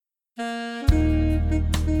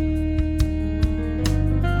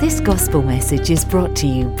This gospel message is brought to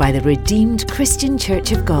you by the Redeemed Christian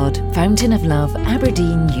Church of God, Fountain of Love,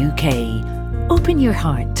 Aberdeen, UK. Open your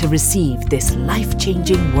heart to receive this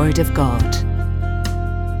life-changing Word of God.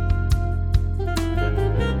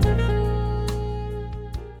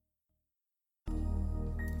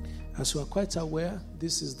 As you are quite aware,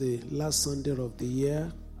 this is the last Sunday of the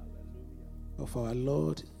year of our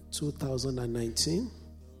Lord 2019.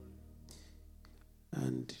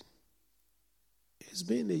 And it's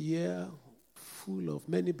been a year full of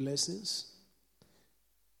many blessings.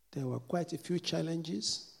 There were quite a few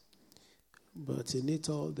challenges, but in it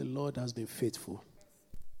all, the Lord has been faithful.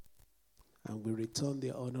 And we return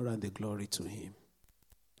the honor and the glory to Him.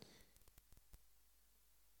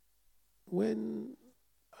 When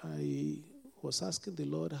I was asking the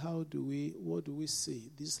Lord, what do we see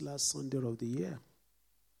this last Sunday of the year?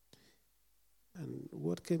 And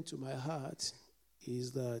what came to my heart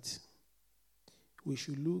is that we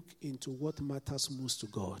should look into what matters most to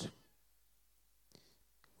God.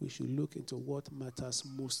 We should look into what matters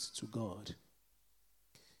most to God.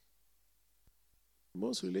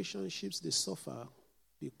 Most relationships, they suffer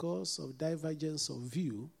because of divergence of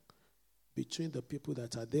view between the people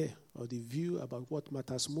that are there, or the view about what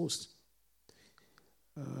matters most.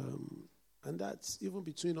 And that's even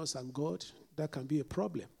between us and God, that can be a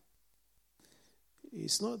problem.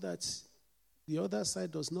 It's not that the other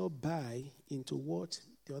side does not buy into what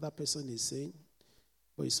the other person is saying,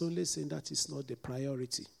 but it's only saying that it's not the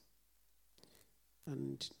priority.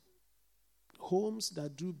 And homes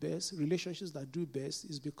that do best, relationships that do best,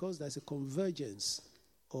 is because there's a convergence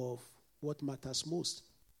of what matters most.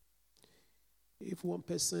 If one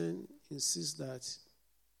person insists that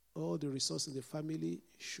all the resources in the family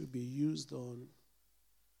should be used on,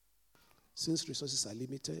 since resources are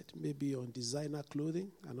limited, maybe on designer clothing,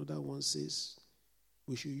 another one says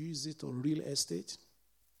we should use it on real estate,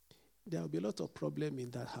 there will be a lot of problem in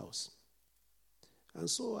that house. And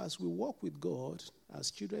so as we walk with God, as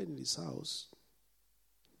children in His house,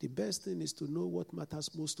 the best thing is to know what matters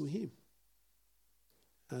most to Him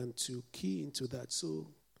and to key into that. So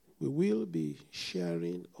we will be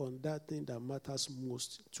sharing on that thing that matters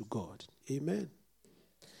most to God. Amen.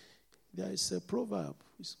 There is a proverb.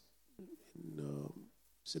 It's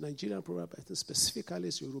a Nigerian proverb. I think specifically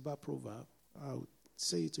it's a Yoruba proverb. I'll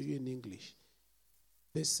say it to you in English.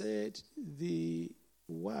 They said the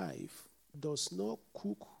wife does not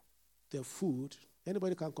cook the food.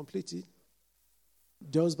 Anybody can complete it?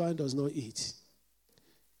 The husband does not eat.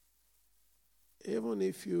 Even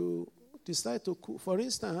if you decide to cook, for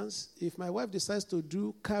instance, if my wife decides to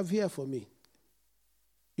do caviar for me,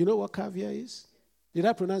 you know what caviar is? Did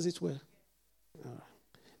I pronounce it well?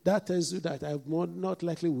 That tells you that I'm not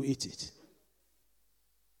likely will eat it.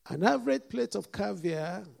 An average plate of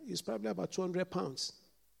caviar is probably about 200 pounds.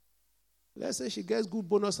 Let's say she gets good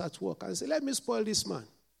bonus at work and say, let me spoil this man,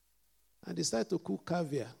 and decide to cook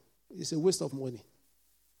caviar. It's a waste of money.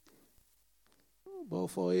 But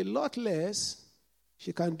for a lot less,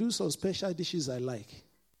 she can do some special dishes I like.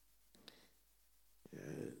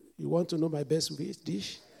 You want to know my best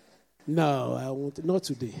dish? No, I won't. Not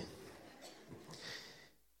today.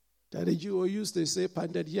 That the Jew used to say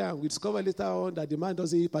pounded yam. We discover later on that the man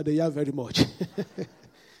doesn't eat pounded yam very much.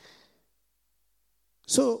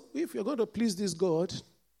 So if you're going to please this God,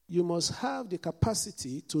 you must have the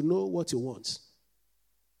capacity to know what He wants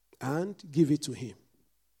and give it to Him.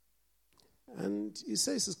 And He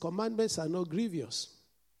says His commandments are not grievous.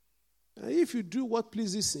 And if you do what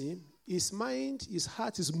pleases Him, His mind, His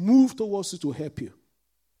heart is moved towards you to help you.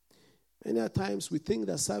 Many times we think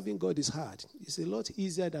that serving God is hard. It's a lot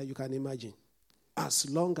easier than you can imagine, as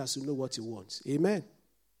long as you know what He wants. Amen.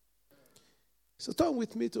 So turn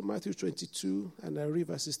with me to Matthew 22, and I read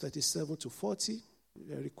verses 37 to 40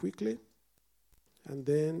 very quickly, and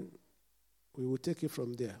then we will take it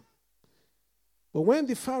from there. But when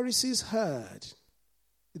the Pharisees heard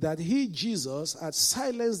that He, Jesus, had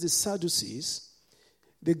silenced the Sadducees,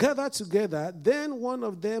 they gathered together. Then one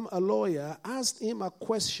of them, a lawyer, asked Him a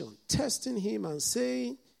question, testing Him and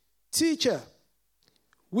saying, Teacher,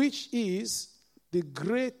 which is the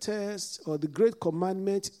greatest or the great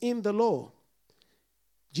commandment in the law?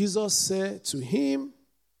 Jesus said to him,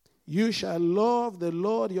 You shall love the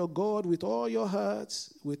Lord your God with all your heart,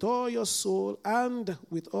 with all your soul, and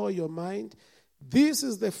with all your mind. This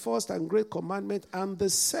is the first and great commandment, and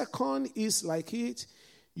the second is like it.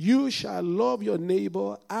 You shall love your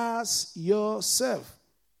neighbor as yourself.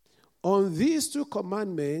 On these two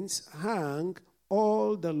commandments hang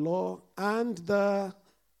all the law and the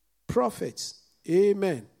prophets.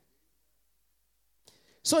 Amen.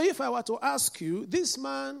 So if I were to ask you, this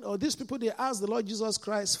man or these people, they asked the Lord Jesus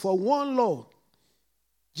Christ for one law.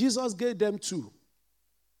 Jesus gave them two.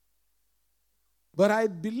 But I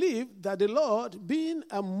believe that the Lord, being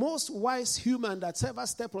a most wise human that's ever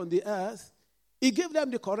stepped on the earth, he gave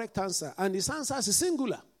them the correct answer. And his answer is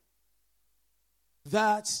singular.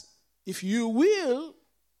 That if you will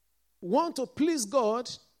want to please God,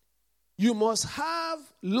 you must have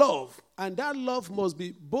love. And that love must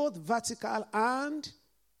be both vertical and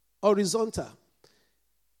horizontal.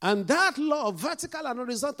 And that love, vertical and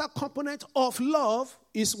horizontal component of love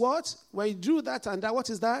is what? When you do that and that, what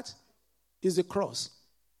is that? Is the cross.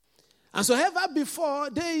 And so ever before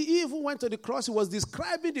they even went to the cross, he was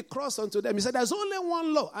describing the cross unto them. He said, there's only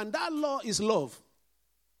one law, and that law is love.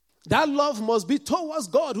 That love must be towards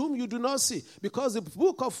God, whom you do not see. Because the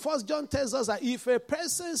book of 1 John tells us that if a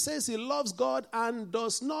person says he loves God and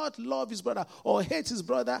does not love his brother or hates his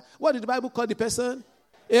brother, what did the Bible call the person?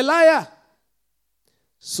 A liar.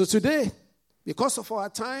 So today, because of our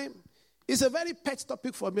time, it's a very pet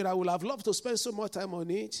topic for me. I would have loved to spend so much time on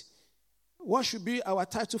it. What should be our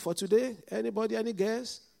title for today? Anybody, any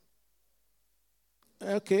guess?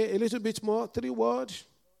 Okay, a little bit more. 3 words.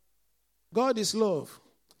 God is love.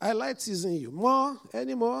 I like teasing you. More?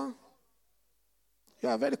 Any more? You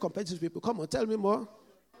are very competitive people. Come on, tell me more.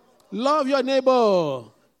 Love your neighbor.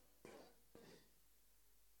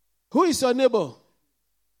 Who is your neighbor?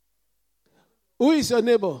 Who is your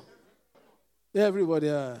neighbor?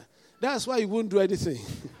 Everybody. That's why you won't do anything.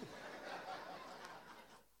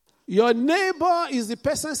 Your neighbor is the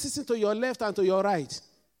person sitting to your left and to your right.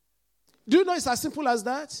 Do you know it's as simple as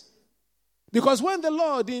that? Because when the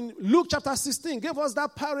Lord in Luke chapter 16 gave us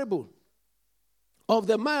that parable of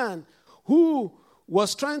the man who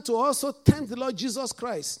was trying to also tempt the Lord Jesus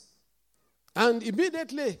Christ, and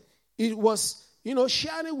immediately it was,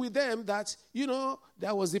 sharing with them that,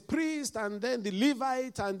 there was the priest and then the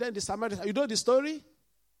Levite and then the Samaritan. You know the story?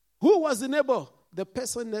 Who was the neighbor? The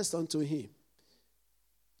person next unto him.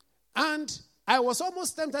 And I was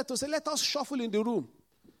almost tempted to say, let us shuffle in the room.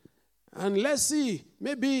 And let's see,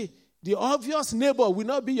 maybe the obvious neighbor will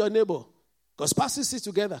not be your neighbor. Because pastors sit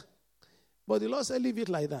together. But the Lord said, leave it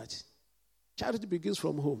like that. Charity begins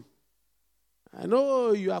from home. I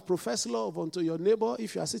know you have professed love unto your neighbor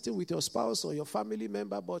if you are sitting with your spouse or your family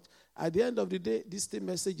member. But at the end of the day, this same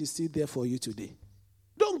message is still there for you today.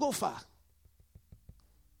 Don't go far.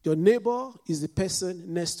 Your neighbor is the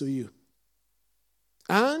person next to you.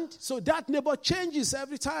 And so that neighbor changes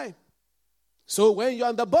every time. So when you're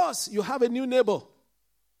on the bus, you have a new neighbor.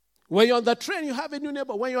 When you're on the train, you have a new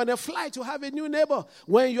neighbor. When you're on a flight, you have a new neighbor.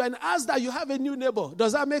 When you're in Asda, you have a new neighbor.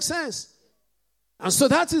 Does that make sense? And so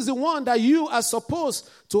that is the one that you are supposed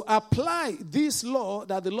to apply this law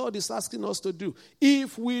that the Lord is asking us to do.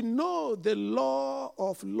 If we know the law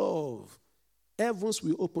of love, heavens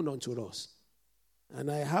will open unto us. And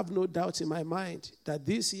I have no doubt in my mind that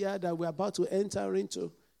this year that we're about to enter into,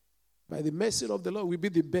 by the mercy of the Lord, will be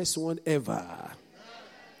the best one ever.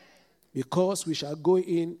 Because we shall go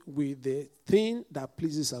in with the thing that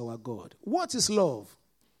pleases our God. What is love?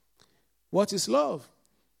 What is love?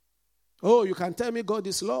 Oh, you can tell me God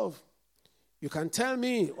is love. You can tell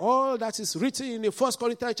me all that is written in 1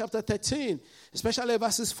 Corinthians chapter 13, especially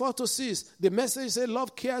verses 4-6. The message says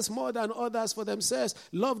love cares more than others for themselves.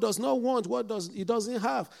 Love does not want what it doesn't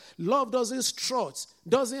have. Love doesn't strut,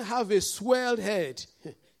 doesn't have a swelled head,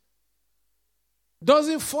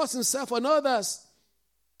 doesn't force himself on others,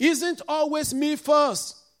 isn't always me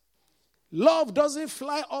first. Love doesn't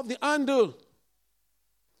fly off the handle.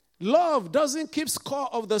 Love doesn't keep score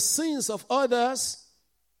of the sins of others.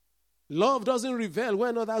 Love doesn't revel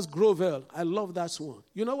when others grovel. I love that one.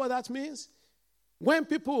 You know what that means? When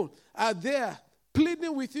people are there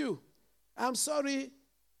pleading with you, I'm sorry, you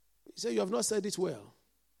say you have not said it well.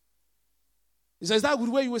 He says, is that a good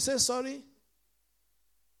way you will say sorry?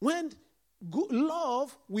 When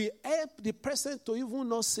love will help the person to even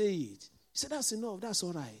not say it. He said, that's enough, that's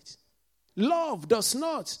all right. Love does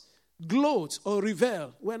not gloat or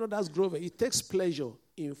revel when others grovel. It takes pleasure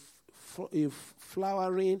in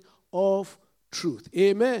flowering of truth.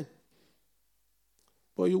 Amen.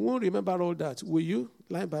 But you won't remember all that, will you?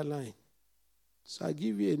 Line by line. So I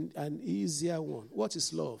give you an easier one. What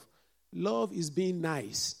is love? Love is being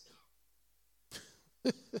nice.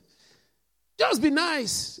 Just be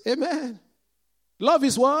nice. Amen. Love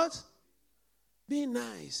is what? Being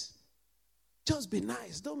nice. Just be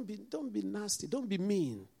nice. Don't be nasty. Don't be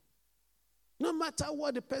mean. No matter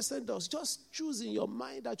what the person does, just choose in your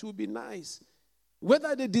mind that you will be nice.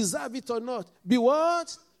 Whether they deserve it or not. Be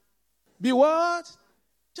what? Be what?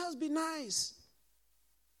 Just be nice.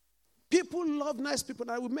 People love nice people,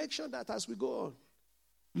 and I will make sure that as we go on.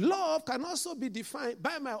 Love can also be defined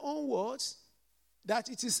by my own words, that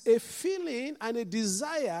it is a feeling and a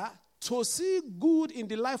desire to see good in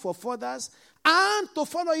the life of others and to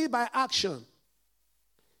follow it by action.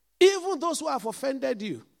 Even those who have offended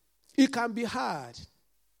you, it can be hard.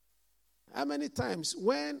 How many times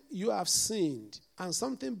when you have sinned and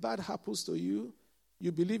something bad happens to you,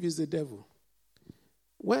 you believe it's the devil?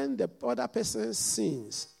 When the other person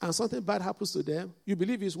sins and something bad happens to them, you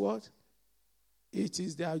believe it's what? It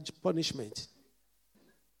is their punishment.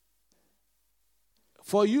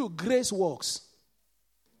 For you, grace works.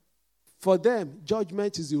 For them,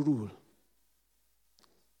 judgment is the rule.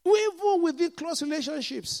 Even within close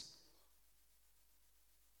relationships.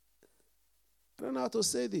 I don't know how to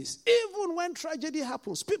say this. Even when tragedy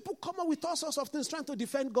happens, people come up with all sorts of things trying to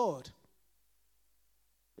defend God.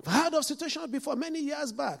 I've heard of situations before many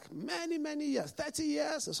years back, many years, 30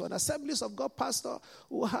 years. There's an Assemblies of God pastor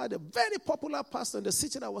who had a very popular pastor in the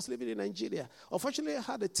city that was living in Nigeria. Unfortunately,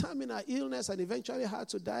 had a terminal illness and eventually had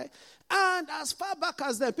to die. And as far back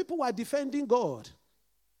as then, people were defending God.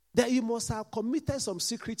 That he must have committed some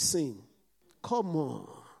secret sin. Come on.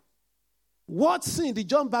 What sin did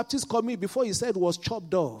John Baptist commit before he said was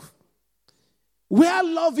chopped off? Where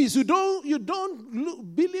love is, you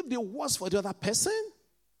don't believe the worst for the other person.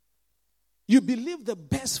 You believe the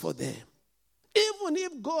best for them. Even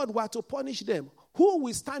if God were to punish them, who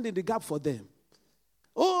will stand in the gap for them?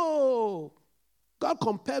 Oh, God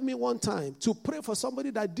compelled me one time to pray for somebody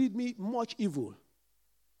that did me much evil.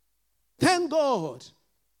 Thank God.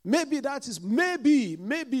 Maybe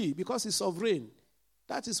because he's sovereign.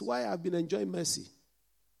 That is why I've been enjoying mercy.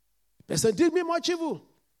 The person did me much evil.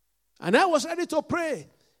 And I was ready to pray.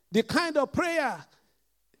 The kind of prayer.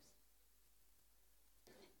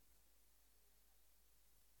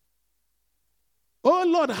 Oh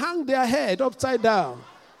Lord, hang their head upside down.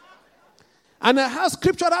 And I have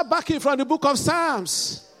scriptural backing from the book of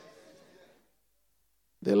Psalms.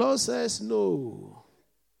 The Lord says, no.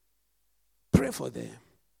 Pray for them.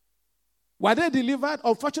 Were they delivered?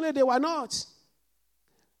 Unfortunately, they were not.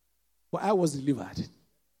 But I was delivered.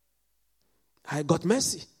 I got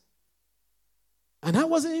mercy. And I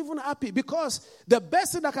wasn't even happy because the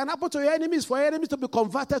best thing that can happen to your enemy is for your enemy to be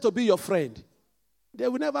converted to be your friend. They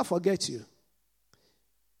will never forget you.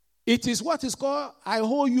 It is what is called, I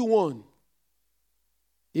owe you one.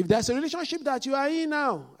 If there's a relationship that you are in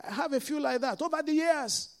now, I have a few like that. Over the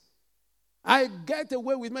years, I get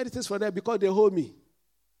away with many things for them because they owe me.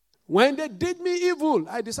 When they did me evil,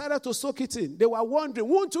 I decided to soak it in. They were wondering,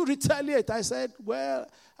 won't you retaliate? I said, well,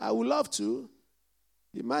 I would love to.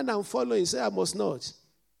 The man I'm following said I must not.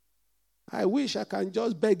 I wish I can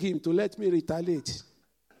just beg him to let me retaliate.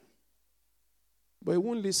 But he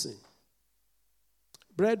won't listen.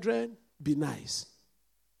 Brethren, be nice.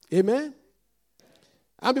 Amen?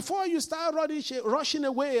 And before you start rushing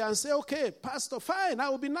away and say, okay, Pastor, fine, I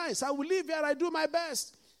will be nice. I will live here, I do my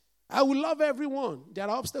best. I will love everyone. There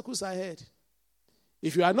are obstacles ahead.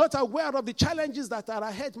 If you are not aware of the challenges that are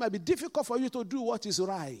ahead, it might be difficult for you to do what is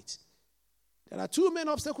right. There are two main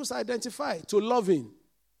obstacles identified to loving.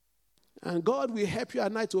 And God will help you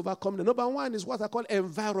at night to overcome them. Number one is what I call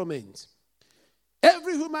environment.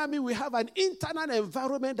 Every human being will have an internal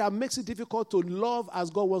environment that makes it difficult to love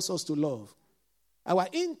as God wants us to love. Our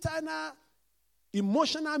internal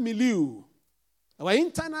emotional milieu, our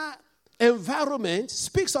internal environment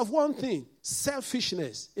speaks of one thing,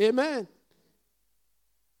 selfishness. Amen.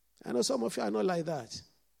 I know some of you are not like that.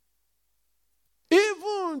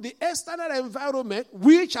 Even the external environment,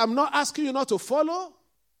 which I'm not asking you not to follow,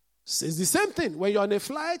 says the same thing. When you're on a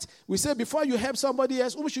flight, we say before you help somebody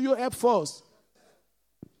else, who should you help first?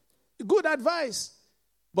 Good advice.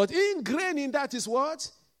 But ingrained in that is what?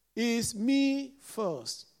 Is me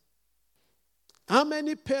first. How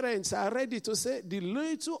many parents are ready to say, the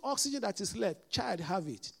little oxygen that is left, child, have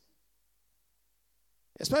it?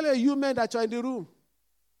 Especially you men that are in the room.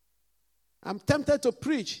 I'm tempted to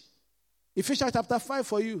preach Ephesians chapter 5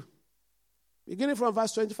 for you. Beginning from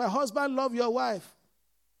verse 25. Husband, love your wife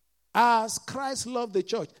as Christ loved the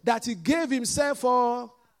church, that he gave himself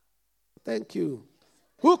for. Thank you.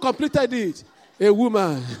 Who completed it? A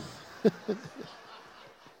woman.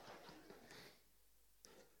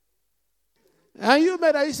 And you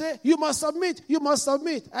made you say, you must submit, you must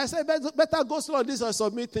submit. I said, better go slow on this or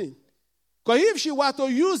submitting. Because if she were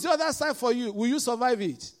to use the other side for you, will you survive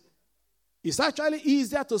it? It's actually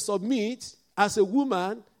easier to submit as a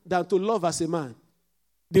woman than to love as a man.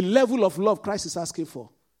 The level of love Christ is asking for.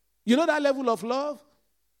 You know that level of love?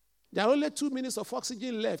 There are only 2 minutes of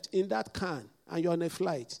oxygen left in that can, and you're on a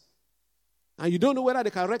flight. and you don't know whether they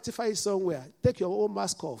can rectify it somewhere, take your own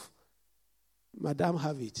mask off. Madam,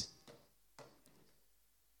 have it.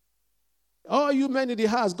 All you men in the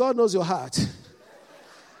house, God knows your heart.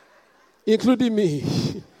 Including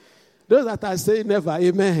me. Those that are saying never,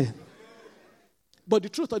 amen. But the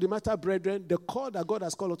truth of the matter, brethren, the call that God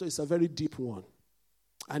has called us to is a very deep one.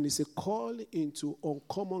 And it's a call into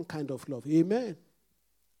uncommon kind of love. Amen.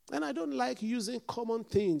 And I don't like using common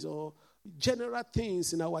things or general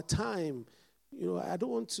things in our time. I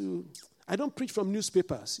don't preach from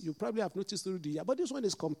newspapers. You probably have noticed through the year. But this one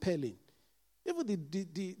is compelling. Even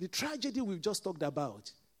the tragedy we've just talked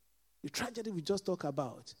about. The tragedy we just talked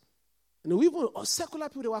about. Even secular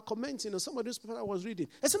people, they were commenting on some of those people I was reading.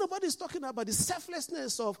 I said, nobody's talking about the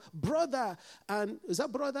selflessness of brother and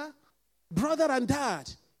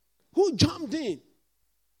dad who jumped in,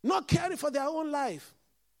 not caring for their own life.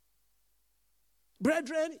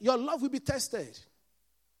 Brethren, your love will be tested.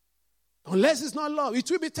 Unless it's not love, it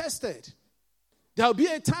will be tested. There will be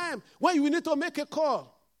a time when you will need to make a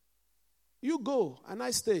call. You go and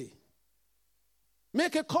I stay.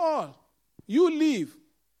 Make a call. You leave.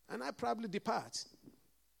 And I probably depart.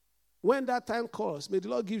 When that time comes, may the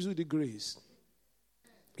Lord give you the grace.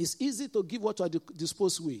 It's easy to give what you are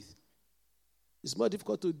disposed with. It's more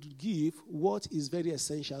difficult to give what is very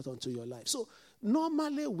essential unto your life. So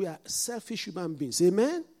normally we are selfish human beings.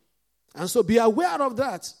 Amen? And so be aware of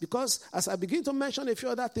that. Because as I begin to mention a few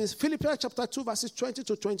other things, Philippians chapter 2 verses 20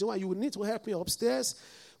 to 21, you will need to help me upstairs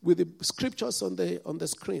with the scriptures on the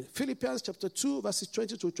screen. Philippians chapter 2 verses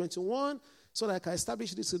 20 to 21. So that I can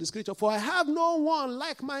establish this in the scripture. For I have no one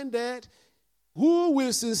like-minded who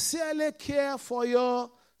will sincerely care for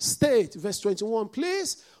your state. Verse 21,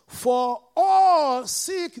 please. For all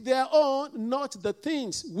seek their own, not the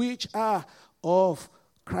things which are of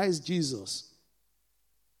Christ Jesus.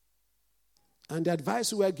 And the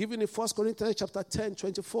advice we are given in 1 Corinthians chapter 10,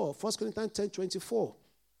 24. 1 Corinthians 10, 24.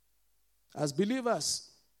 As believers,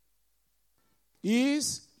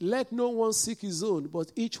 is let no one seek his own,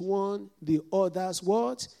 but each one the other's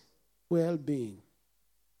what? Well-being.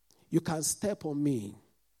 You can step on me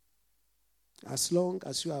as long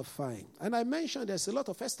as you are fine. And I mentioned there's a lot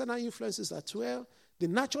of external influences as well. The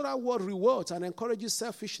natural world rewards and encourages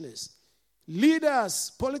selfishness.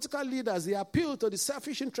 Leaders, political leaders, they appeal to the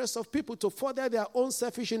selfish interests of people to further their own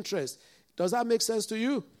selfish interests. Does that make sense to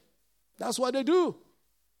you? That's what they do.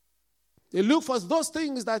 They look for those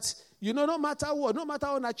things that, no matter what, no matter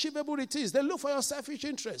how unachievable it is, they look for your selfish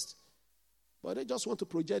interest. But they just want to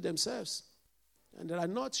project themselves. And there are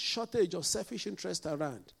not shortage of selfish interest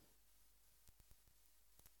around.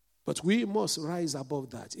 But we must rise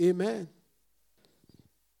above that. Amen.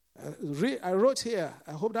 I wrote here,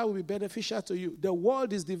 I hope that will be beneficial to you. The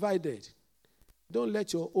world is divided. Don't let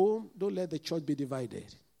the church be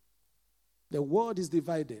divided. The world is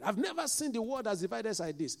divided. I've never seen the world as divided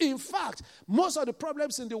like this. In fact, most of the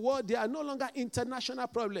problems in the world, they are no longer international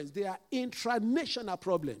problems. They are intranational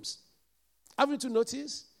problems. Haven't you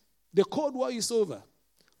noticed? The Cold War is over.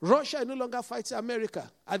 Russia is no longer fighting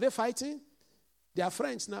America. Are they fighting? They are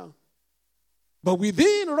friends now. But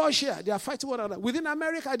within Russia, they are fighting one another. Within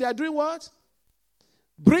America, they are doing what?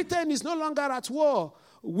 Britain is no longer at war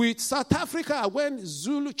with South Africa when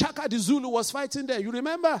Chaka the Zulu was fighting there. You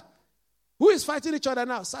remember? Who is fighting each other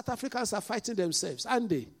now? South Africans are fighting themselves, aren't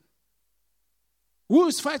they? Who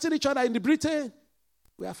is fighting each other in the Britain?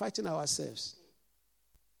 We are fighting ourselves.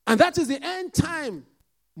 And that is the end time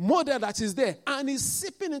model that is there. And it's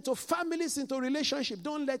seeping into families, into relationships.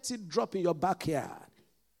 Don't let it drop in your backyard.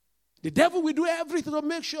 The devil will do everything to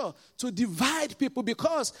make sure to divide people,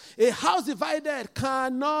 because a house divided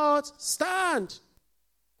cannot stand.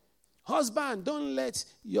 Husband, don't let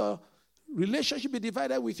your relationship be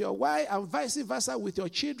divided with your wife, and vice versa with your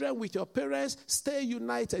children, with your parents. Stay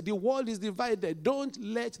united. The world is divided. Don't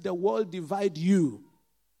let the world divide you.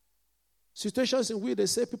 Situations in which they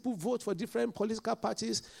say people vote for different political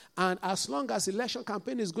parties, and as long as election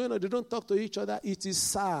campaign is going on, they don't talk to each other. It is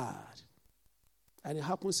sad. And it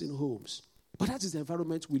happens in homes. But that is the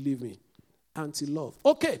environment we live in. Anti-love.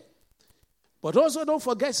 Okay. But also don't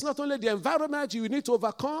forget, it's not only the environment you need to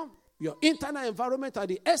overcome, your internal environment and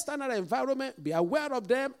the external environment. Be aware of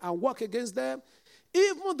them and work against them.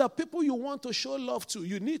 Even the people you want to show love to,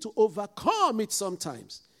 you need to overcome it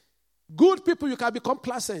sometimes. Good people, you can be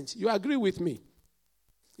complacent. You agree with me?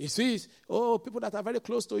 You see, people that are very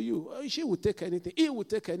close to you, she will take anything. He will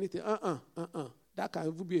take anything. That can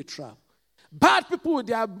even be a trap. Bad people,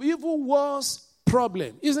 they are even worse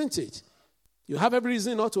problem, isn't it? You have every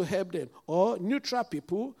reason not to help them. Or neutral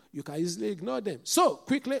people, you can easily ignore them. So,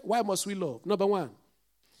 quickly, why must we love? Number one,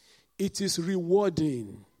 it is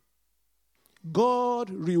rewarding. God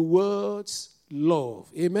rewards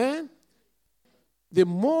love. Amen? The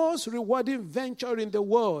most rewarding venture in the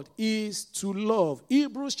world is to love.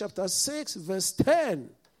 Hebrews chapter 6 verse 10.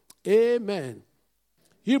 Amen.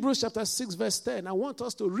 Hebrews chapter 6 verse 10. I want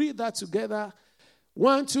us to read that together.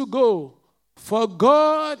 1, 2, go. For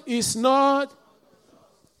God is not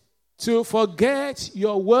to forget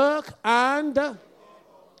your work and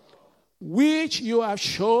which you have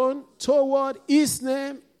shown toward his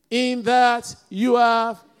name, in that you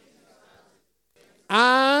have.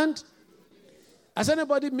 And has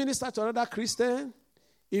anybody ministered to another Christian?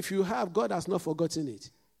 If you have, God has not forgotten it.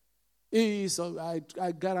 He is, I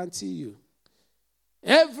guarantee you.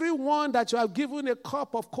 Everyone that you have given a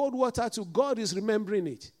cup of cold water to, God is remembering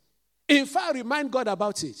it. In fact, remind God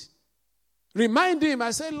about it. Remind him.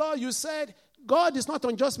 I say, Lord, you said God is not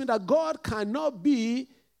unjust, meaning that God cannot be,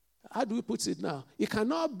 how do we put it now? It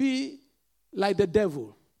cannot be like the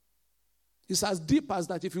devil. It's as deep as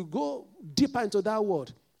that. If you go deeper into that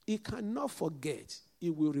word, he cannot forget. He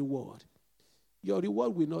will reward. Your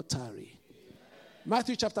reward will not tarry.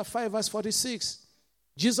 Matthew chapter 5 verse 46.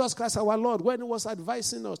 Jesus Christ our Lord, when he was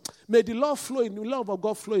advising us, may the love flow in the love of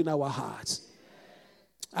God flow in our hearts.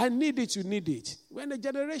 I need it, you need it. When a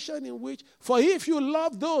generation in which, for if you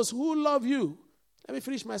love those who love you, let me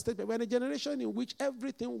finish my statement. When a generation in which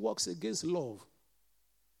everything works against love.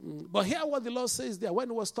 But hear what the Lord says there when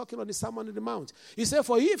he was talking on the Sermon on the Mount. He said,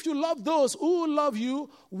 for if you love those who love you,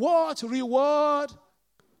 what reward?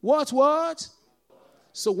 What?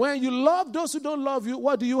 So when you love those who don't love you,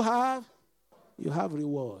 what do you have? You have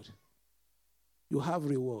reward. You have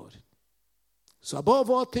reward. So above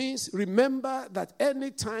all things, remember that any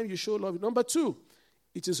time you show love. Number 2,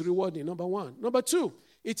 it is rewarding. Number 1. Number 2,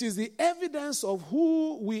 it is the evidence of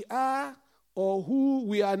who we are or who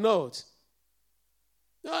we are not.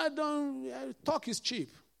 No, talk is cheap.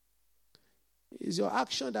 It's your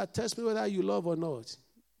action that tells me whether you love or not.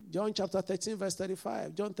 John chapter 13 verse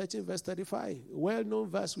 35. John 13 verse 35. Well-known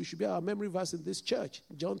verse. We should be our memory verse in this church.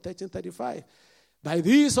 John 13, 35. By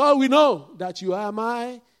this all we know that you are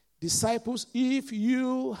my disciples if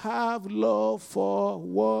you have love for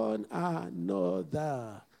one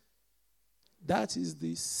another. That is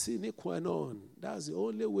the sine qua non. That's the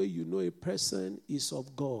only way you know a person is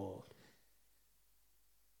of God.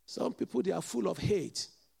 Some people, they are full of hate.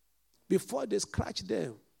 Before they scratch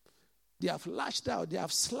them, they have lashed out, they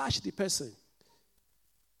have slashed the person.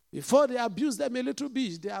 Before they abuse them a little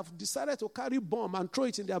bit, they have decided to carry bomb and throw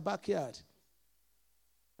it in their backyard.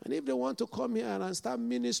 And if they want to come here and start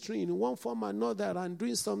ministering in one form or another and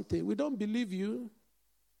doing something, we don't believe you.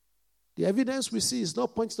 The evidence we see is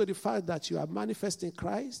not pointing to the fact that you are manifesting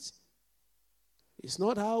Christ. It's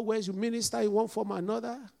not how well you minister in one form or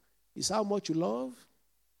another. It's how much you love.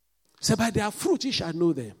 So by their fruit you shall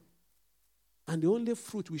know them. And the only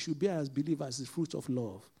fruit we should bear as believers is fruit of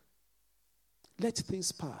love. Let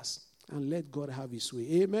things pass and let God have his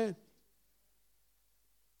way. Amen.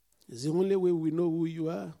 It's the only way we know who you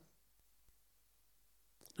are.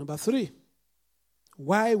 Number 3,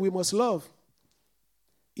 why we must love.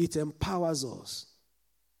 It empowers us.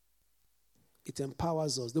 It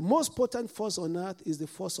empowers us. The most potent force on earth is the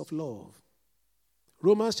force of love.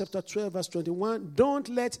 Romans chapter 12 verse 21. Don't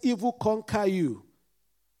let evil conquer you,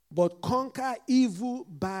 but conquer evil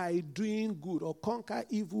by doing good, or conquer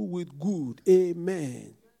evil with good.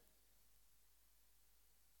 Amen.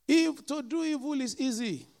 If to do evil is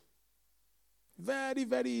easy, very,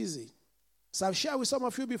 very easy. So I've shared with some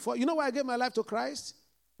of you before. You know why I gave my life to Christ?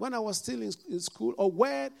 When I was still in school, or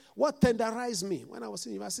what tenderized me? When I was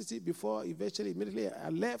in university, before immediately I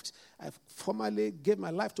left, I formally gave my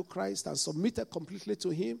life to Christ and submitted completely to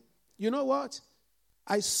him. You know what?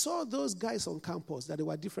 I saw those guys on campus that they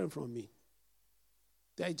were different from me.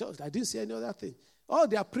 I didn't see any other thing. All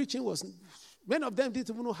their preaching was, many of them didn't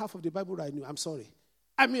even know half of the Bible I knew. I'm sorry.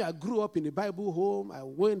 I mean, I grew up in a Bible home. I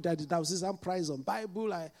went, there was some prize on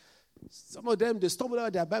Bible. Some of them, they stumbled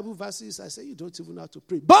out their Bible verses. I said, you don't even know how to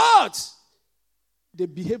pray. But they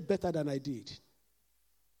behaved better than I did.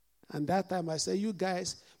 And that time I said, you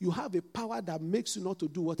guys, you have a power that makes you not to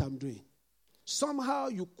do what I'm doing. Somehow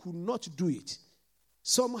you could not do it.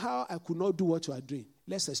 Somehow I could not do what you are doing.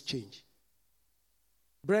 Let's exchange.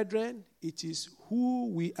 Brethren, it is who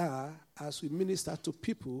we are as we minister to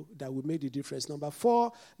people that will make the difference. Number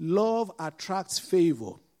 4, love attracts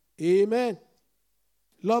favor. Amen.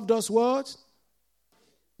 Love does what?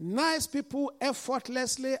 Nice people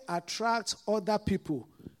effortlessly attract other people.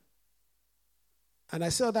 And I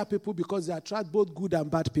say other people because they attract both good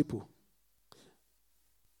and bad people.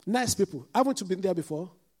 Nice people. Haven't you been there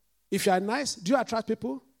before? If you are nice, do you attract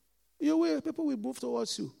people? You will. People will move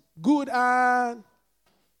towards you. Good and...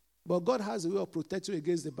 But God has a way of protecting you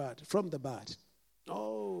against the bad, from the bad.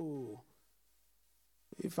 Oh.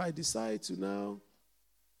 If I decide to now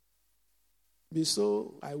be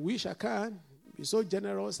so, I wish I can, be so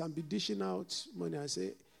generous and be dishing out money. I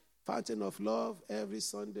say, Fountain of Love, every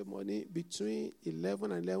Sunday morning between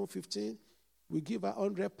 11 and 11:15, we give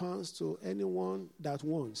 £100 to anyone that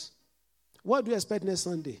wants. What do you expect next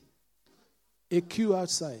Sunday? A queue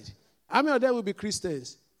outside. How many of them will be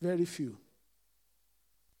Christians? Very few.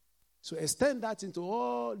 So extend that into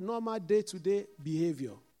all normal day-to-day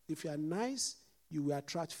behavior. If you are nice, you will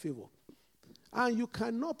attract favor. And you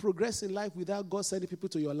cannot progress in life without God sending people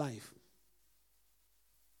to your life.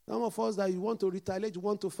 Some of us that you want to retaliate, you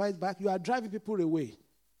want to fight back, you are driving people away.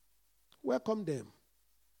 Welcome them.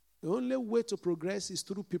 The only way to progress is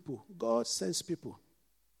through people. God sends people.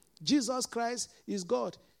 Jesus Christ is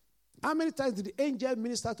God. How many times did the angel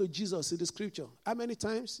minister to Jesus in the scripture? How many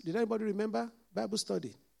times? Did anybody remember? Bible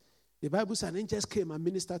study. The Bible said angels came and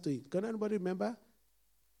ministered to him. Can anybody remember?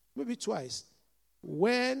 Maybe twice.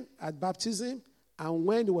 When at baptism and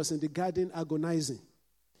when he was in the garden agonizing.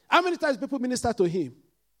 How many times people minister to him?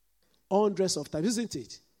 Hundreds of times, isn't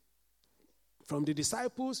it? From the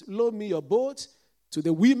disciples, load me your boat, to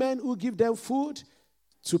the women who give them food,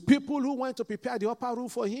 to people who went to prepare the upper room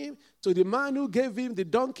for him, to the man who gave him the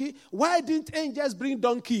donkey. Why didn't angels bring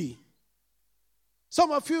donkey?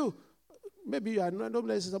 Some of you, maybe you are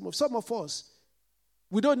not, some of us,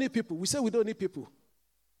 we don't need people. We say we don't need people.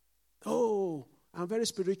 Oh, I'm very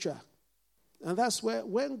spiritual. And that's where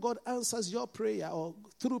when God answers your prayer or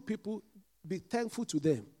through people, be thankful to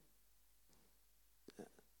them. I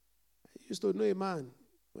used to know a man,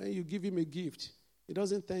 when you give him a gift, he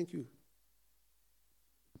doesn't thank you.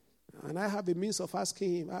 And I have a means of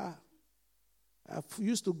asking him, I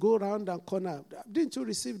used to go around and corner. Didn't you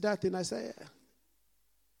receive that? And I said,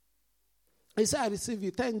 he said, I received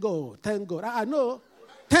it. Thank God. Thank God. I know.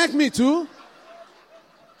 Thank me too.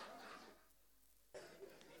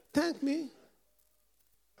 Thank me.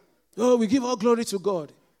 Oh, we give all glory to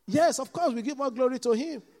God. Yes, of course, we give all glory to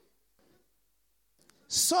him.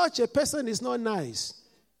 Such a person is not nice.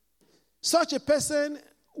 Such a person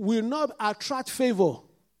will not attract favor.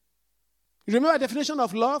 You remember the definition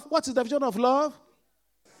of love? What is the definition of love?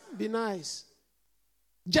 Be nice.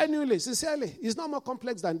 Genuinely, sincerely. It's not more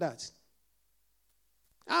complex than that.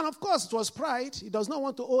 And of course, it was pride. He does not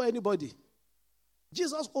want to owe anybody.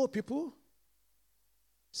 Jesus owed people.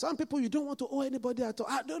 Some people, you don't want to owe anybody at all.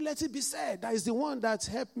 Don't let it be said. That is the one that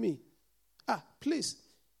helped me. Please,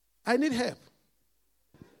 I need help.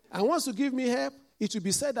 And once you give me help, it will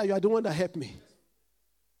be said that you are the one that helped me.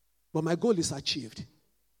 But my goal is achieved.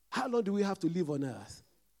 How long do we have to live on earth?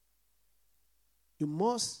 You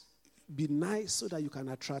must be nice so that you can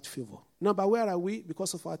attract favor. Number, where are we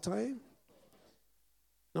because of our time?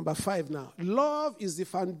 Number 5 now. Love is the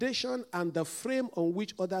foundation and the frame on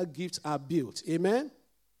which other gifts are built. Amen?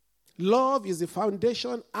 Love is the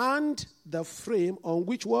foundation and the frame on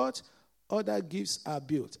which what? Other gifts are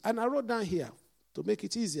built. And I wrote down here to make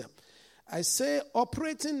it easier. I say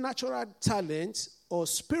operating natural talent or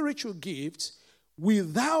spiritual gifts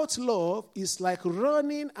without love is like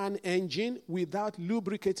running an engine without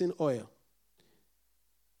lubricating oil.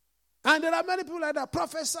 And there are many people like that,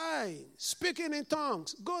 prophesying, speaking in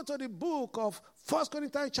tongues. Go to the book of 1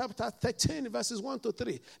 Corinthians chapter 13, verses 1 to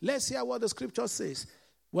 3. Let's hear what the scripture says.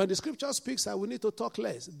 When the scripture speaks, I will need to talk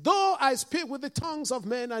less. Though I speak with the tongues of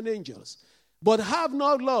men and angels, but have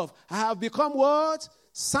not love, I have become what?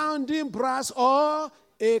 Sounding brass or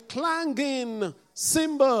a clanging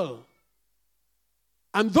cymbal.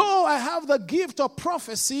 And though I have the gift of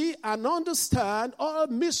prophecy and understand all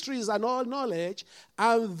mysteries and all knowledge,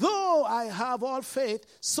 and though I have all faith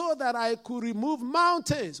so that I could remove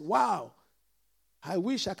mountains. Wow. I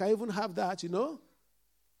wish I can even have that,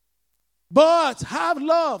 But have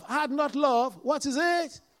love, had not love. What is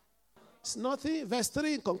it? It's nothing. Verse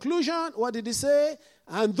 3, in conclusion, what did he say?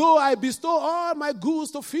 And though I bestow all my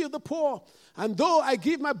goods to feed the poor, and though I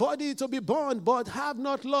give my body to be burned, but have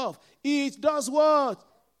not love, it does what?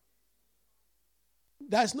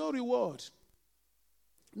 There's no reward.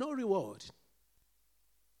 No reward.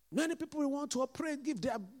 Many people want to operate, they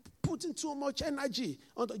are putting too much energy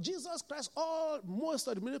onto Jesus Christ. Most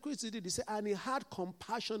of the miracles he did, he said, and he had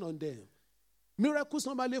compassion on them. Miracles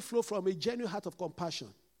normally flow from a genuine heart of compassion.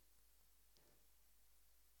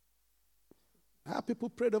 I had people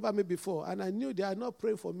prayed over me before, and I knew they are not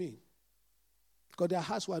praying for me because their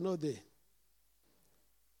hearts were not there.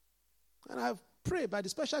 And I've prayed by the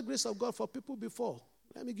special grace of God for people before.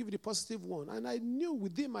 Let me give you the positive one. And I knew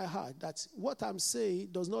within my heart that what I'm saying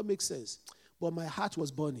does not make sense. but my heart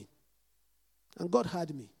was burning. And God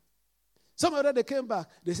heard me. Some of them, they came back.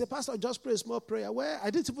 They said, Pastor, just pray a small prayer. Well, I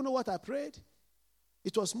didn't even know what I prayed.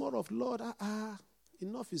 It was more of, Lord,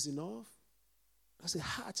 enough is enough. That's a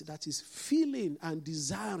heart that is feeling and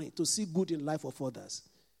desiring to see good in life of others.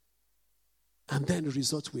 And then the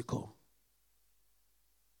results will come.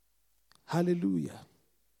 Hallelujah.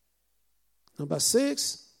 Number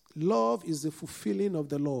 6, love is the fulfilling of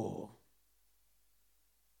the law.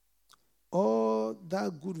 All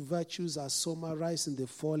that good virtues are summarized in the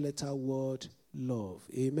 4-letter word love.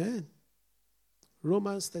 Amen.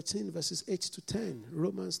 Romans 13 verses 8 to 10.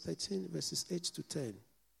 Romans 13 verses 8 to 10.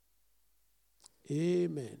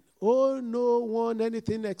 Amen. Oh, no one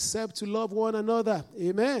anything except to love one another.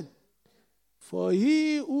 Amen. For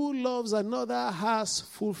he who loves another has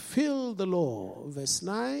fulfilled the law. Verse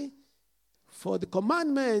 9. For the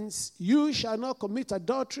commandments, you shall not commit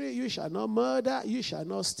adultery, you shall not murder, you shall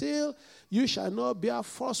not steal, you shall not bear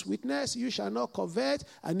false witness, you shall not covet.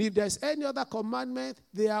 And if there's any other commandment,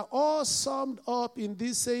 they are all summed up in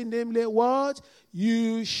this saying, namely, what?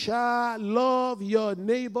 You shall love your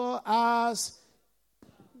neighbor as...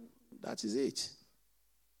 That is it.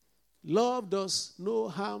 Love does no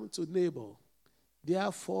harm to neighbor.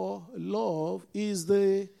 Therefore, love is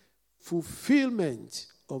the fulfillment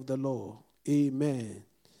of the law. Amen.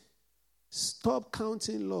 Stop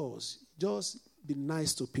counting laws. Just be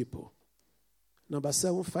nice to people. Number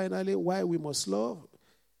 7, finally, why we must love.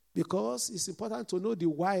 Because it's important to know the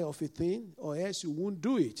why of a thing, or else you won't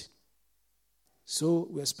do it. So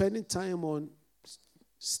we're spending time on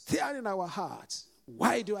stirring our hearts.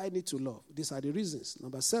 Why do I need to love? These are the reasons.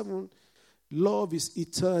 Number 7, love is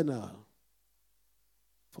eternal.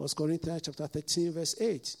 1 Corinthians chapter 13, verse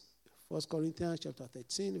 8. 1 Corinthians chapter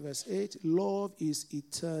 13, verse 8. Love is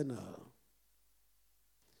eternal.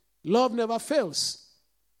 Love never fails.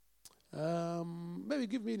 Maybe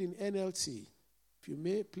give me in NLT, if you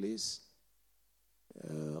may, please.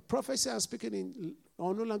 Prophecy and speaking in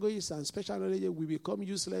unknown languages and special knowledge will become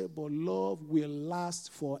useless, but love will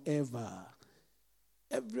last forever.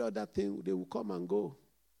 Every other thing, they will come and go.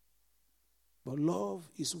 But love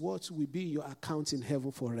is what will be your account in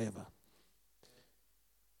heaven forever.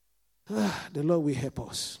 The Lord will help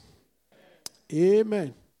us.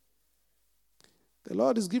 Amen. The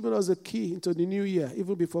Lord is giving us a key into the new year,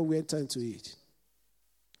 even before we enter into it.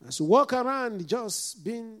 As you walk around just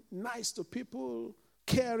being nice to people,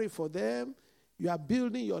 caring for them, you are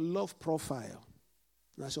building your love profile.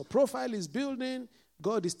 And as your profile is building,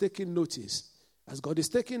 God is taking notice. As God is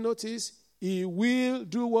taking notice, He will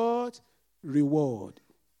do what? Reward.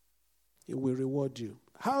 He will reward you.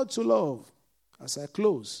 How to love? As I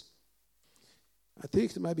close, I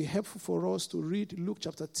think it might be helpful for us to read Luke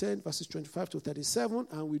chapter 10, verses 25 to 37,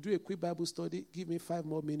 and we do a quick Bible study. Give me 5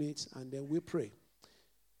 more minutes, and then we pray.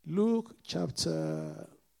 Luke chapter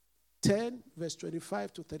 10, verse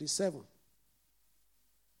 25 to 37.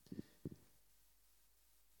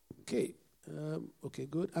 Okay,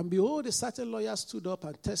 good. And behold, a certain lawyer stood up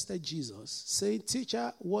and tested Jesus, saying,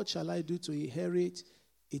 Teacher, what shall I do to inherit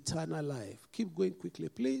eternal life? Keep going quickly,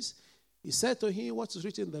 please. He said to him, what is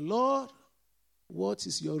written in the law? What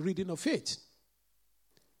is your reading of it?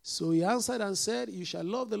 So he answered and said, you shall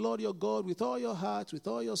love the Lord your God with all your heart, with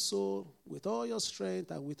all your soul, with all your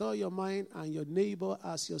strength, and with all your mind, and your neighbor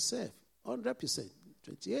as yourself. 100%.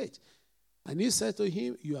 28. And he said to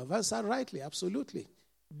him, you have answered rightly, absolutely.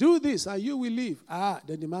 Do this and you will live.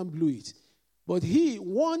 Then the man blew it. But he,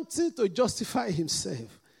 wanting to justify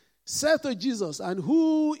himself, said to Jesus, and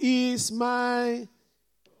who is my...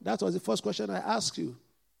 That was the first question I asked you.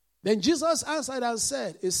 Then Jesus answered and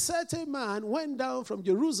said, a certain man went down from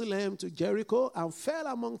Jerusalem to Jericho and fell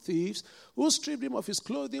among thieves, who stripped him of his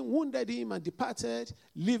clothing, wounded him, and departed,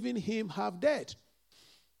 leaving him half dead.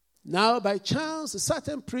 Now by chance a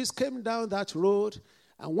certain priest came down that road,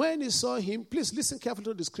 and when he saw him, please listen carefully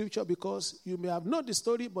to the scripture, because you may have known the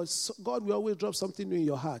story, but God will always drop something new in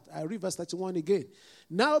your heart. I read verse 31 again.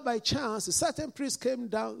 Now by chance a certain priest came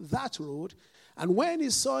down that road, and when he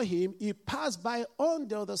saw him, he passed by on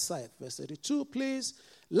the other side. Verse 32, please.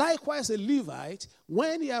 Likewise a Levite,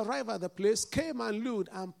 when he arrived at the place, came and looked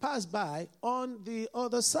and passed by on the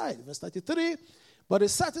other side. Verse 33. But a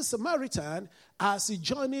certain Samaritan, as he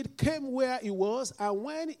journeyed, came where he was, and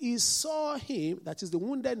when he saw him, that is the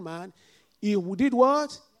wounded man, he did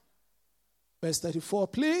what? Verse 34,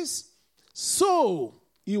 please. So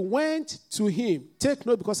he went to him. Take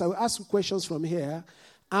note, because I will ask you questions from here.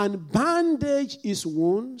 And bandaged his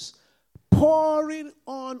wounds, pouring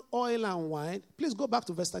on oil and wine. Please go back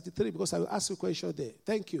to verse 33, because I will ask you a question there.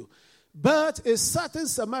 Thank you. But a certain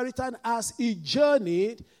Samaritan, as he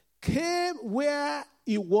journeyed, came where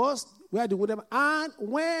he was, where the wounded man, and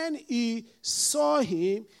when he saw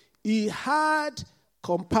him, he had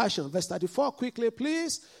compassion. Verse 34, quickly,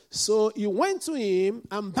 please. So he went to him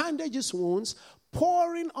and bandaged his wounds,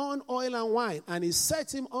 pouring on oil and wine, and he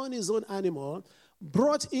set him on his own animal,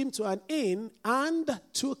 brought him to an inn, and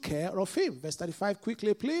took care of him. Verse 35,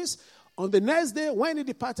 quickly, please. On the next day, when he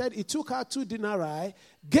departed, he took out 2 denarii,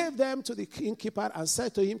 gave them to the innkeeper, and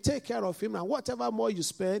said to him, take care of him, and whatever more you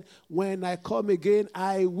spend, when I come again,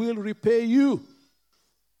 I will repay you.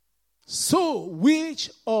 So,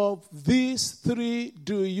 which of these 3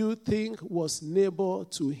 do you think was neighbor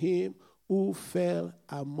to him who fell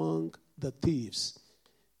among the thieves?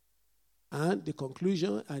 And the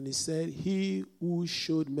conclusion, and he said, he who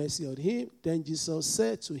showed mercy on him. Then Jesus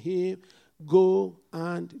said to him, go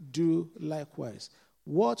and do likewise.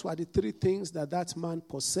 What were the 3 things that man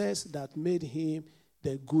possessed that made him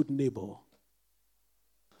the good neighbor?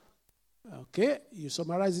 Okay, you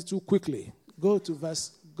summarize it too quickly. Go to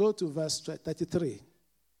verse 33.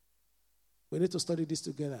 We need to study this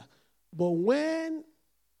together. But when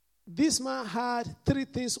this man had 3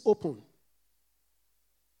 things open,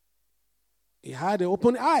 he had an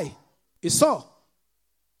open eye. He saw.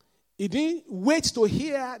 He didn't wait to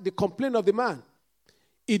hear the complaint of the man.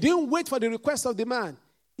 He didn't wait for the request of the man.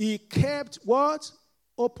 He kept what?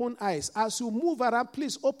 Open eyes. As you move around,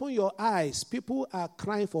 please open your eyes. People are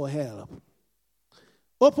crying for help.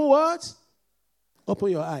 Open what?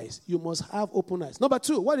 Open your eyes. You must have open eyes. Number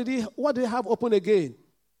 2, what did he have open again?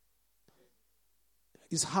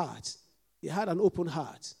 His heart. He had an open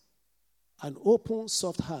heart. An open,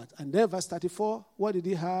 soft heart. And then verse 34, what did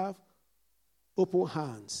he have? Open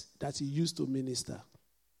hands that he used to minister.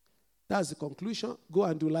 That's the conclusion. Go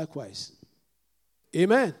and do likewise.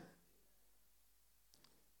 Amen.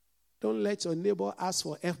 Don't let your neighbor ask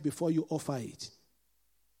for help before you offer it.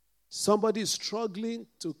 Somebody is struggling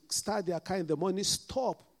to start their car in the morning.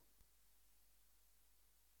 Stop.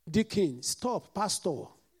 Deacon, stop. Pastor,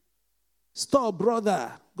 stop,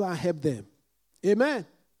 brother. Go and help them. Amen.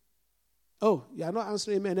 Oh, you are not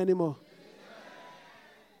answering amen anymore.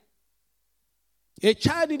 A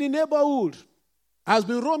child in the neighborhood has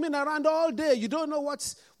been roaming around all day. You don't know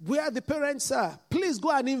where the parents are. Please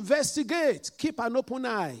go and investigate. Keep an open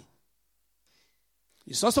eye.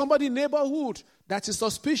 You saw somebody in the neighborhood that is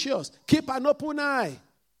suspicious. Keep an open eye.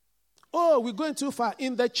 Oh, we're going too far.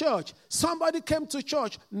 In the church, somebody came to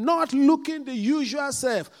church not looking the usual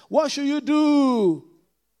self. What should you do?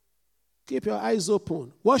 Keep your eyes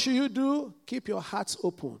open. What should you do? Keep your hearts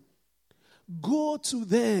open. Go to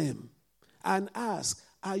them and ask,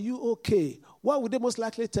 are you okay? What would they most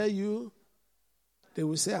likely tell you? They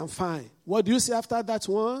will say, I'm fine. What do you say after that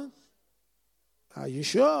one? Are you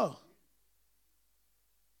sure?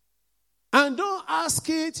 And don't ask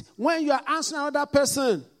it when you are answering another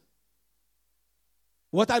person.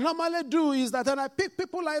 What I normally do is that when I pick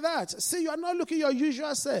people like that, see, you are not looking your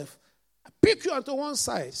usual self. I pick you onto one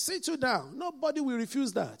side, sit you down. Nobody will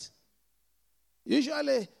refuse that.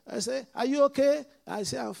 Usually, I say, are you okay? I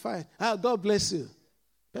say, I'm fine. God bless you.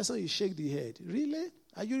 Person, you shake the head. Really?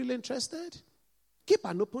 Are you really interested? Keep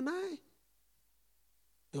an open eye.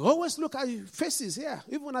 You always look at your faces here,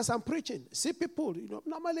 even as I'm preaching. See people,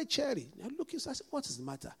 normally cherry. I look inside, I say, what is the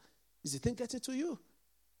matter? Is the thing getting to you?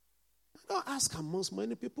 Don't ask amongst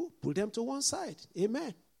many people. Pull them to one side.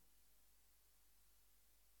 Amen.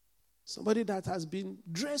 Somebody that has been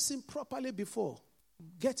dressing properly before,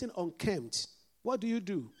 getting unkempt. What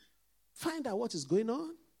do? Find out what is going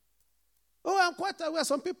on. Oh, I'm quite aware.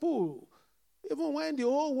 Some people, even when the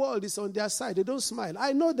whole world is on their side, they don't smile.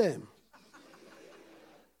 I know them.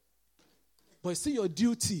 But it's still your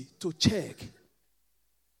duty to check.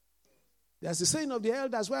 There's the saying of the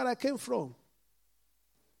elders where I came from.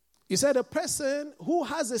 He said, a person who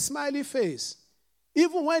has a smiley face,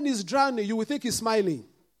 even when he's drowning, you will think he's smiling.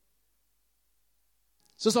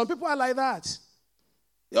 So some people are like that.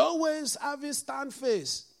 They always have a stern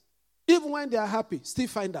face. Even when they are happy, still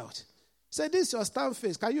find out. Say, this is your stern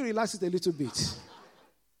face. Can you relax it a little bit?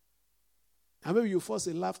 And maybe you force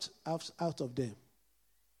a laugh out of them.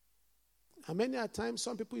 And many a times,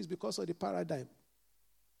 some people, it's because of the paradigm.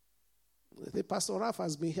 The Pastor Ralph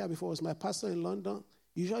has been here before. He was my pastor in London.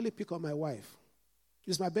 He usually pick on my wife.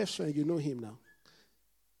 He's my best friend. You know him now.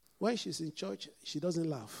 When she's in church, she doesn't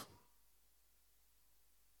laugh.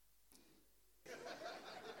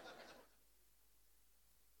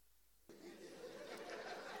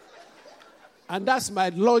 And that's my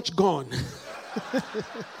lunch gone.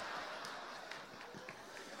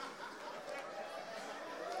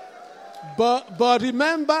 But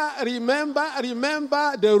remember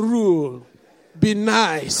the rule. be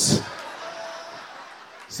nice.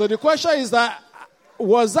 So the question is that,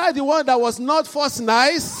 was I the one that was not first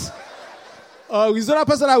nice? Or is there a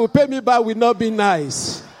person that will pay me back will not be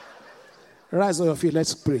nice? Rise on your feet.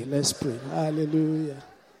 Let's pray. Let's pray. Hallelujah.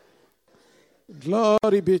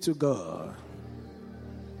 Glory be to God.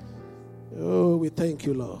 Oh, we thank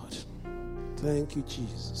you, Lord. Thank you,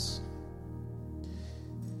 Jesus.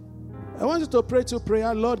 I want you to pray to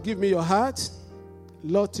prayer. Lord, give me your heart.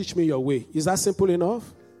 Lord, teach me your way. Is that simple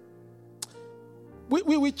enough?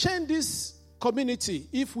 We will change this community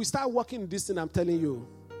if we start working this thing I'm telling you.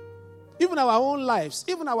 Even our own lives,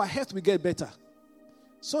 even our health will get better.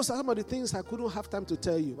 So some of the things I couldn't have time to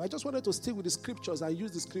tell you. I just wanted to stick with the scriptures and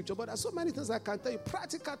use the scripture. But there's so many things I can tell you,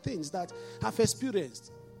 practical things that I've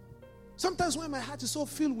experienced. Sometimes when my heart is so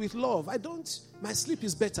filled with love, my sleep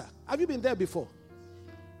is better. Have you been there before?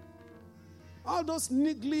 All those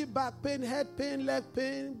niggly back pain, head pain, leg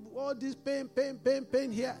pain, all this pain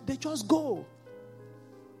here, they just go.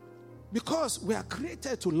 Because we are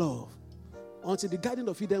created to love. Until the Garden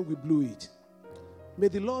of Eden, we blew it. May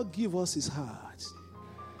the Lord give us his heart.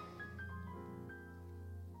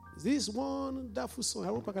 This wonderful song, I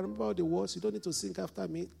hope I can remember all the words. You don't need to sing after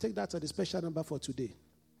me. Take that as the special number for today.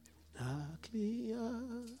 Clear,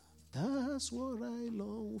 that's what I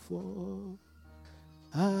long for.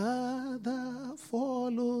 That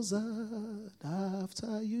follows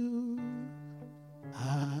after you.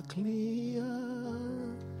 Clear,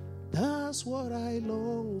 that's what I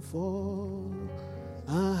long for.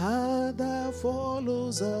 That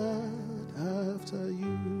follows after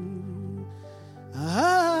you.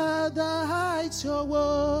 That hides your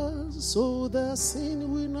words so the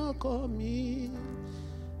sin will not come in.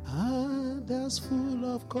 That's full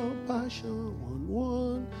of compassion on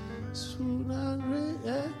one soon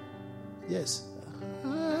and yes.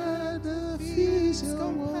 That feeds your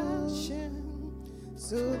compassion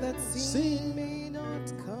so that sin may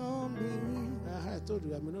not come in. I told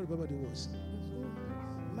you I may not remember the words.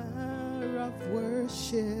 Mar of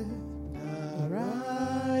worship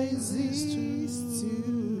rises to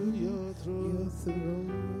your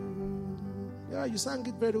throne. Yeah, you sang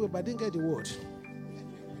it very well, but I didn't get the word.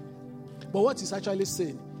 But what he's actually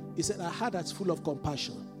saying, he said, a heart that's full of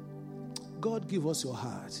compassion. God, give us your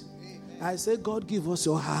heart. Amen. I say, God, give us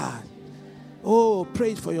your heart. Oh,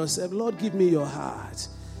 pray it for yourself. Lord, give me your heart.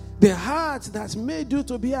 The heart that made you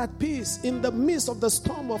to be at peace in the midst of the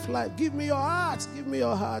storm of life. Give me your heart. Give me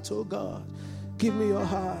your heart, oh God. Give me your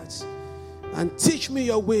heart. And teach me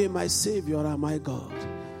your way, my Savior and my God.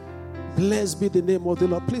 Blessed be the name of the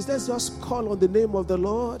Lord. Please, let's just call on the name of the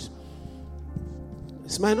Lord.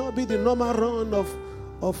 This might not be the normal run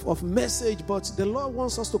of message, but the Lord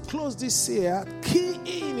wants us to close this year, key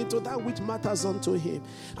in into that which matters unto him.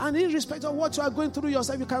 And in respect of what you are going through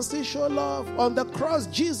yourself, you can still show love. On the cross,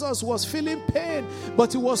 Jesus was feeling pain,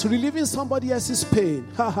 but he was relieving somebody else's pain.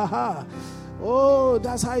 Ha ha ha. Oh,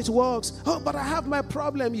 that's how it works. Oh, but I have my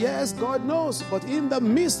problem. Yes, God knows. But in the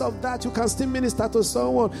midst of that, you can still minister to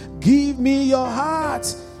someone. Give me your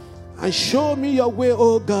heart and show me your way,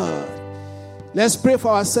 oh God. Let's pray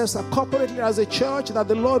for ourselves corporately as a church that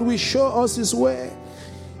the Lord will show us his way.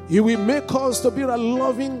 He will make us to be a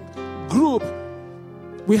loving group.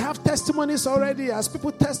 We have testimonies already as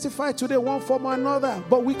people testify today one from another,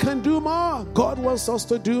 but we can do more. God wants us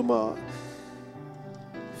to do more.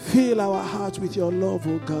 Fill our hearts with your love,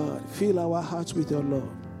 oh God. Fill our hearts with your love.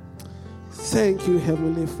 Thank you,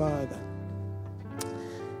 Heavenly Father.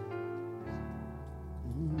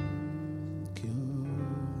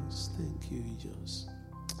 Thank you, Jesus.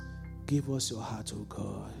 Give us your heart, oh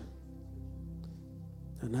God.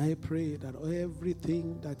 And I pray that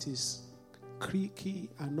everything that is creaky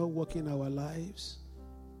and not working in our lives,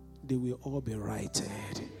 they will all be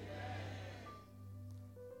righted.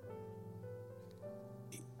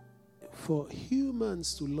 For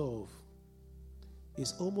humans to love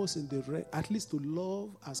is almost in the realm, at least to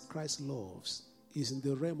love as Christ loves, is in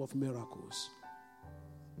the realm of miracles.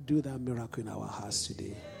 Do that miracle in our hearts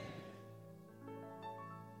today.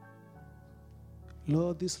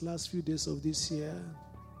 Lord, these last few days of this year,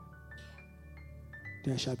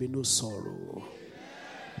 there shall be no sorrow.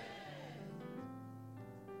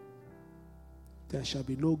 There shall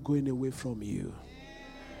be no going away from you.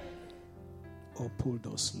 Uphold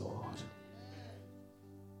us, Lord.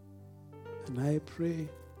 And I pray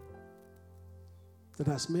that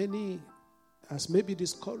as many as may be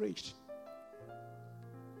discouraged,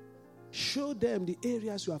 show them the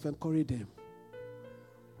areas you have encouraged them.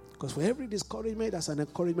 Because for every discouragement, there's an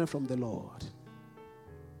encouragement from the Lord.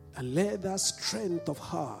 And let that strength of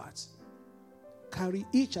heart carry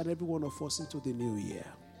each and every one of us into the new year.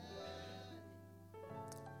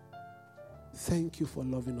 Thank you for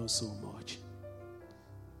loving us so much.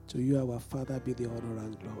 To you, our Father, be the honor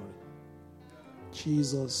and glory.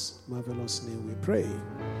 Jesus' marvelous name we pray.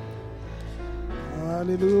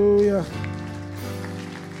 Hallelujah.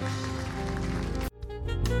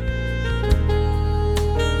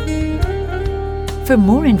 For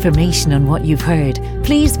more information on what you've heard,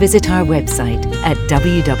 please visit our website at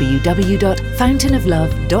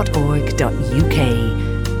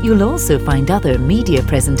www.fountainoflove.org.uk. You'll also find other media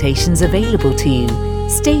presentations available to you.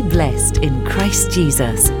 Stay blessed in Christ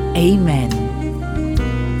Jesus. Amen.